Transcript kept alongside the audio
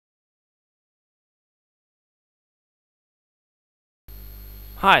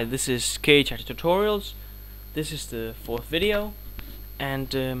Hi, this is KHR Tutorials. This is the fourth video, and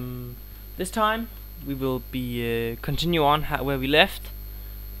this time we will be continue on where we left.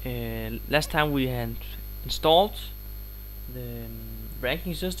 Last time we had installed the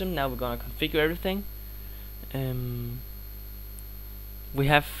ranking system. Now we're gonna configure everything. We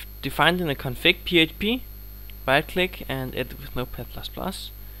have defined in the config PHP. Right click and edit with Notepad++.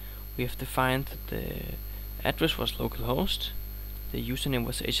 We have defined that the address was localhost. The username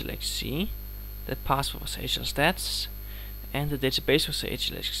was HLXC, the password was HLStats, and the database was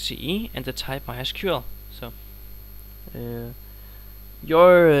HLXCE, and the type MySQL. So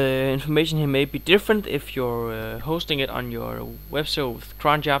your information here may be different if you're hosting it on your web server with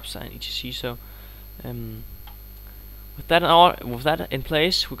cron jobs and etc. So with that in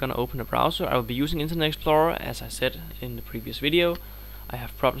place, we're gonna open a browser. I will be using Internet Explorer, as I said in the previous video. I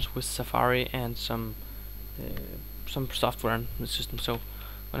have problems with Safari and some software in the system. So I'm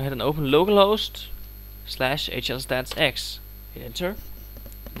gonna hit and open localhost /HLStatsX. Hit enter.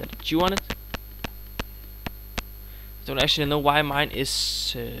 Let it chew on it. I don't actually know why mine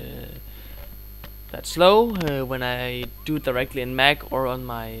is that slow. When I do it directly in Mac or on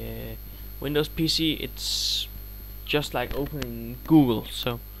my Windows PC, it's just like opening Google.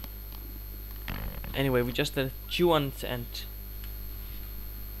 So anyway, we just let it chew on it, and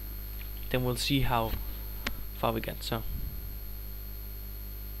then we'll see how far we get. So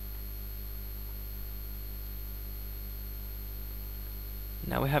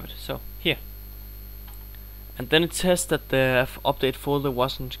now we have it. So here, and then it says that the update folder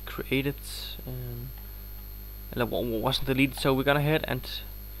wasn't created, wasn't deleted. So we're gonna head and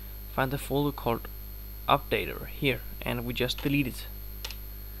find the folder called updater here, and we just delete it.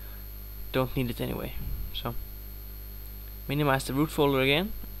 Don't need it anyway. So minimize the root folder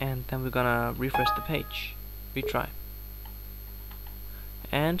again, and then we're gonna refresh the page. Retry,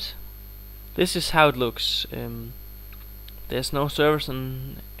 and this is how it looks. There's no servers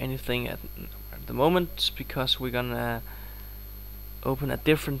and anything at the moment, because we're gonna open a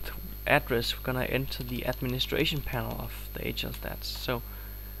different address. We're gonna enter the administration panel of the HLStats. So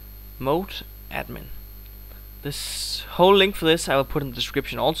mode admin. This whole link for this I will put in the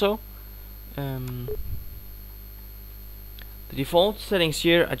description also. The default settings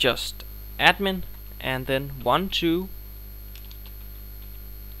here are just admin and then 1, 2,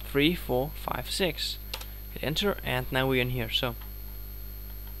 3, 4, 5, 6. Hit enter, and now we're in here. So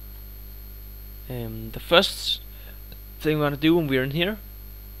the first thing we're gonna do when we're in here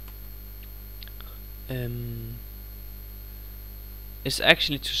is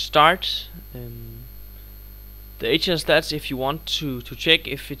actually to start the HLStats. If you want to check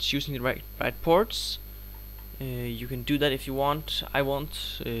if it's using the right ports, you can do that if you want. I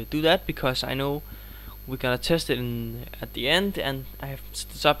won't do that because I know we're gonna test it at the end, and I have set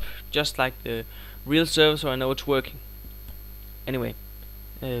this up just like the real server, so I know it's working. Anyway,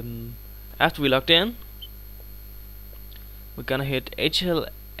 after we logged in, we're gonna hit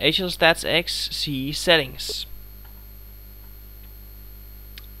HLStatsX CE settings,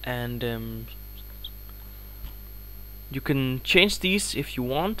 and you can change these if you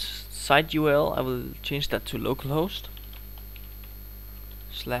want. Site URL, I will change that to localhost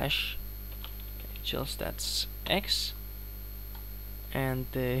 /HLStatsX, and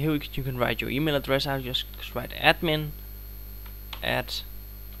here you can write your email address. I'll just write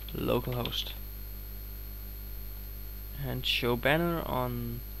admin@localhost, and show banner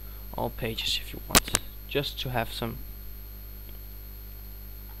on all pages if you want, just to have some.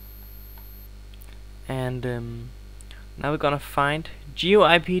 And now we're gonna find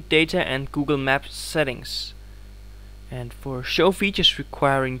GeoIP data and Google Maps settings. And for show features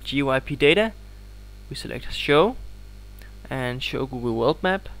requiring GeoIP data, we select show and show Google World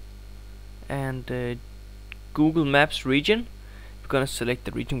Map, and Google Maps region. We're gonna select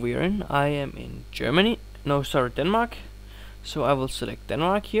the region we are in. I am in Denmark. So I will select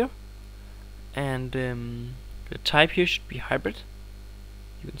Denmark here, and the type here should be hybrid.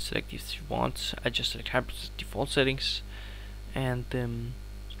 You can select if you want. I just select hybrid default settings, and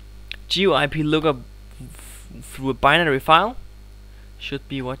GeoIP lookup through a binary file should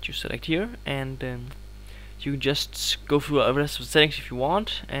be what you select here, and you can just go through the rest of the settings if you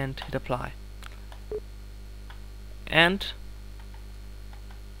want and hit apply. And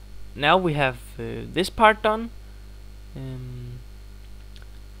now we have this part done.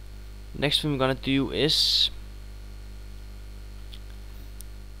 Next thing we're gonna do is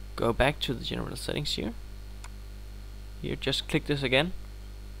go back to the general settings here. Here, just click this again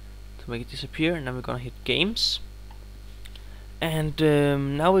to make it disappear, and then we're gonna hit games, and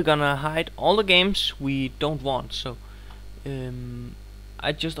now we're gonna hide all the games we don't want. So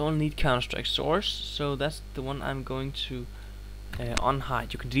I just only need Counter-Strike Source, so that's the one I'm going to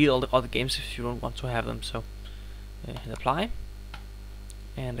unhide. You can delete all the other games if you don't want to have them. So hit apply,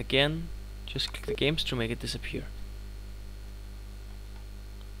 and again just click the games to make it disappear.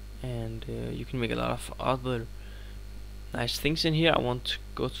 And you can make a lot of other nice things in here. I won't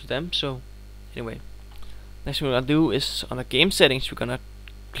go to them. So anyway, next thing we're gonna do is on the game settings, we're gonna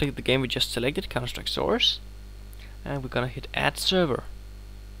click the game we just selected, Counter-Strike Source, and we're gonna hit Add Server.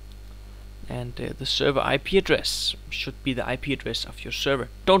 And the server IP address should be the IP address of your server.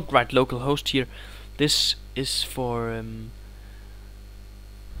 Don't write localhost here. This is for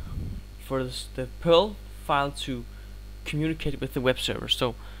the Perl file to communicate with the web server.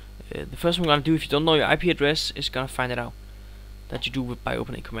 So the first thing we're gonna do, if you don't know your IP address, is gonna find it out. That you do by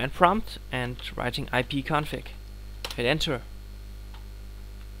opening command prompt and writing ipconfig. Hit enter.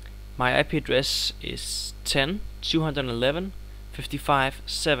 My IP address is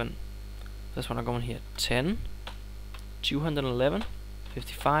 10.211.55.7. That's what I'm going here.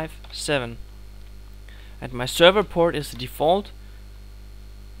 10.211.55.7. And my server port is the default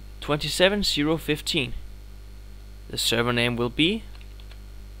 27015. The server name will be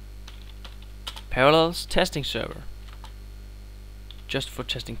Parallels Testing Server, just for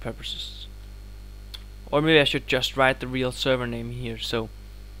testing purposes. Or maybe I should just write the real server name here. So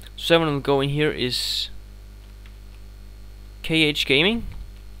server name will go in here is KH Gaming.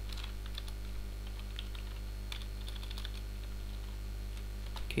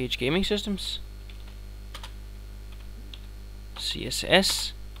 KH Gaming Systems,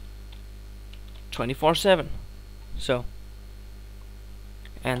 CSS 24/7. So,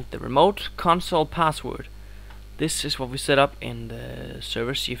 and the remote console password. This is what we set up in the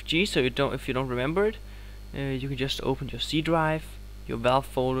server CFG. So if you don't remember it, you can just open your C drive, your Valve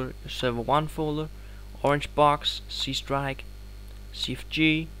folder, your server 1 folder, Orange Box, C Strike,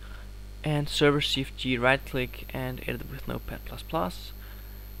 CFG, and server CFG. Right click and edit with Notepad++.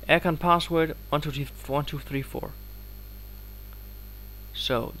 Aircon password 1234.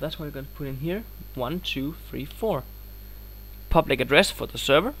 So that's what you're going to put in here. 1234. Public address for the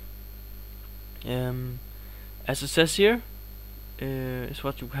server. As it says here, is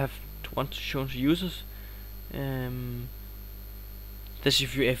what you want to show to users. This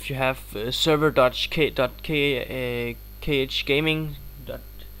if you have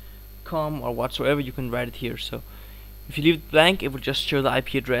server.khgaming.com or whatsoever, you can write it here. So if you leave it blank, it will just show the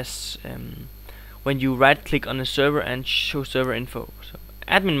IP address when you right click on the server and show server info. So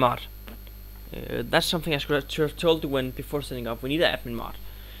admin mod, that's something I should have told you before setting up. We need an admin mod.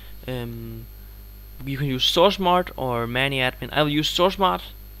 You can use source mod or ManiAdmin. I will use source mod,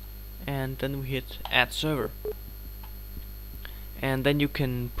 and then we hit add server, and then you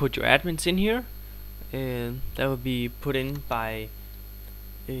can put your admins in here. That will be put in by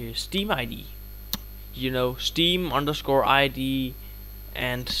Steam ID. You know, Steam_ID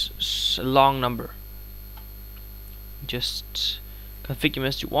and a long number. Just configure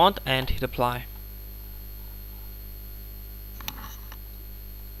as you want and hit apply.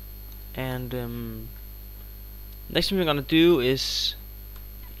 And next thing we're gonna do is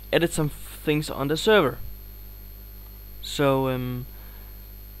edit some things on the server. So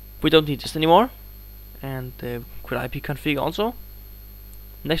we don't need this anymore, and quit ipconfig also.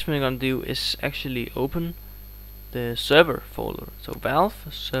 Next thing we're gonna do is actually open the server folder. So Valve,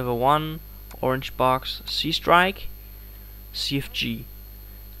 server 1, Orange Box, C Strike, CFG.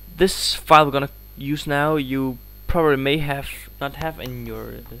 This file we're gonna use now, you probably may not have in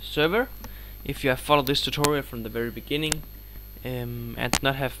your server if you have followed this tutorial from the very beginning and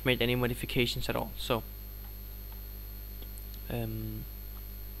not have made any modifications at all. So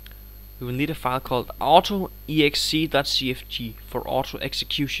we will need a file called auto.exe.cfg for auto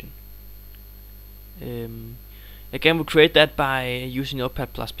execution. Again, we'll create that by using Notepad++.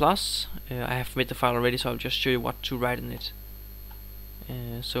 I have made the file already, so I'll just show you what to write in it.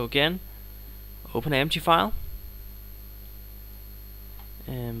 So again, open an empty file,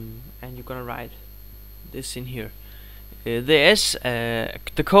 and you're gonna write this in here.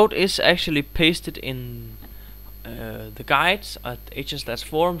 The code is actually pasted in the guides at HS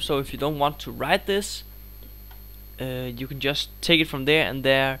forum, so if you don't want to write this, you can just take it from there, and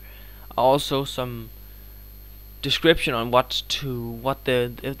there are also some description on what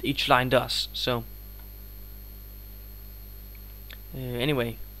each line does. So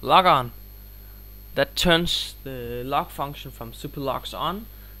anyway, log on. That turns the log function from superlogs on,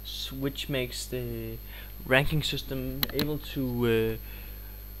 which makes the ranking system able to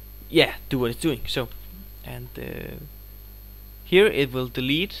do what it's doing. So, and here it will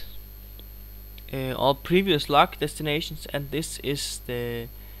delete all previous log destinations, and this is the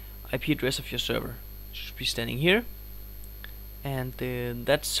IP address of your server. It should be standing here, and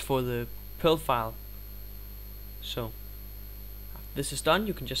that's for the Perl file. So after this is done,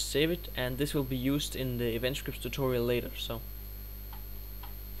 you can just save it, and this will be used in the event scripts tutorial later. So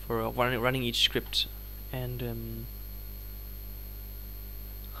for running each script. And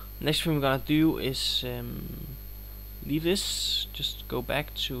next thing we're gonna do is leave this, just go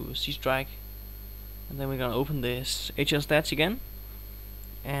back to CStrike, and then we're gonna open this HLStats again,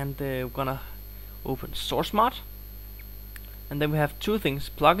 and we're gonna open SourceMod, and then we have two things,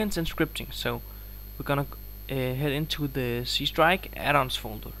 plugins and scripting. So we're gonna head into the CStrike add-ons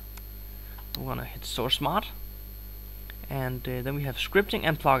folder. We're gonna hit SourceMod, and then we have scripting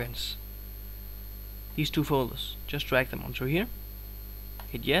and plugins. These two folders, just drag them onto here,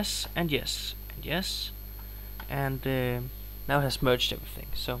 hit yes and yes and yes, and now it has merged everything.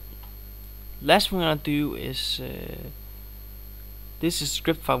 So last thing we're gonna do is this is a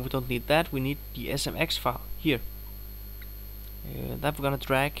script file, we don't need that, we need the SMX file here. That we're gonna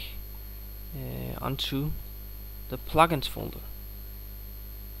drag onto the plugins folder.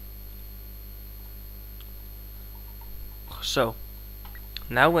 So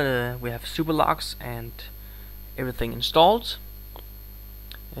now we have Superlogs and everything installed,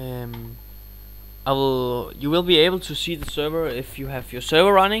 you will be able to see the server if you have your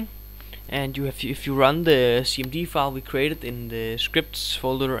server running, and if you run the CMD file we created in the scripts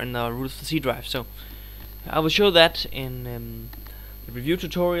folder in our root of the C drive. So I will show that in the review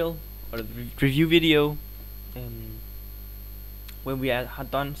tutorial, or the review video, when we are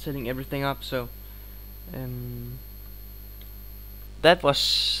done setting everything up. So that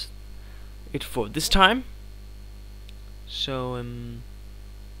was it for this time. So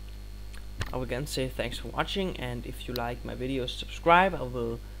I will again say thanks for watching, and if you like my videos, subscribe. I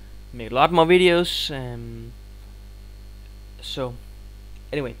will make a lot more videos. So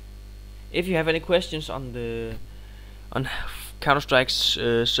anyway, if you have any questions on Counter-Strike's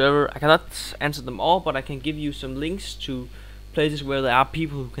server, I cannot answer them all, but I can give you some links to places where there are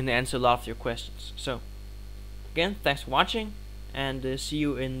people who can answer a lot of your questions. So again, thanks for watching, and see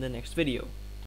you in the next video.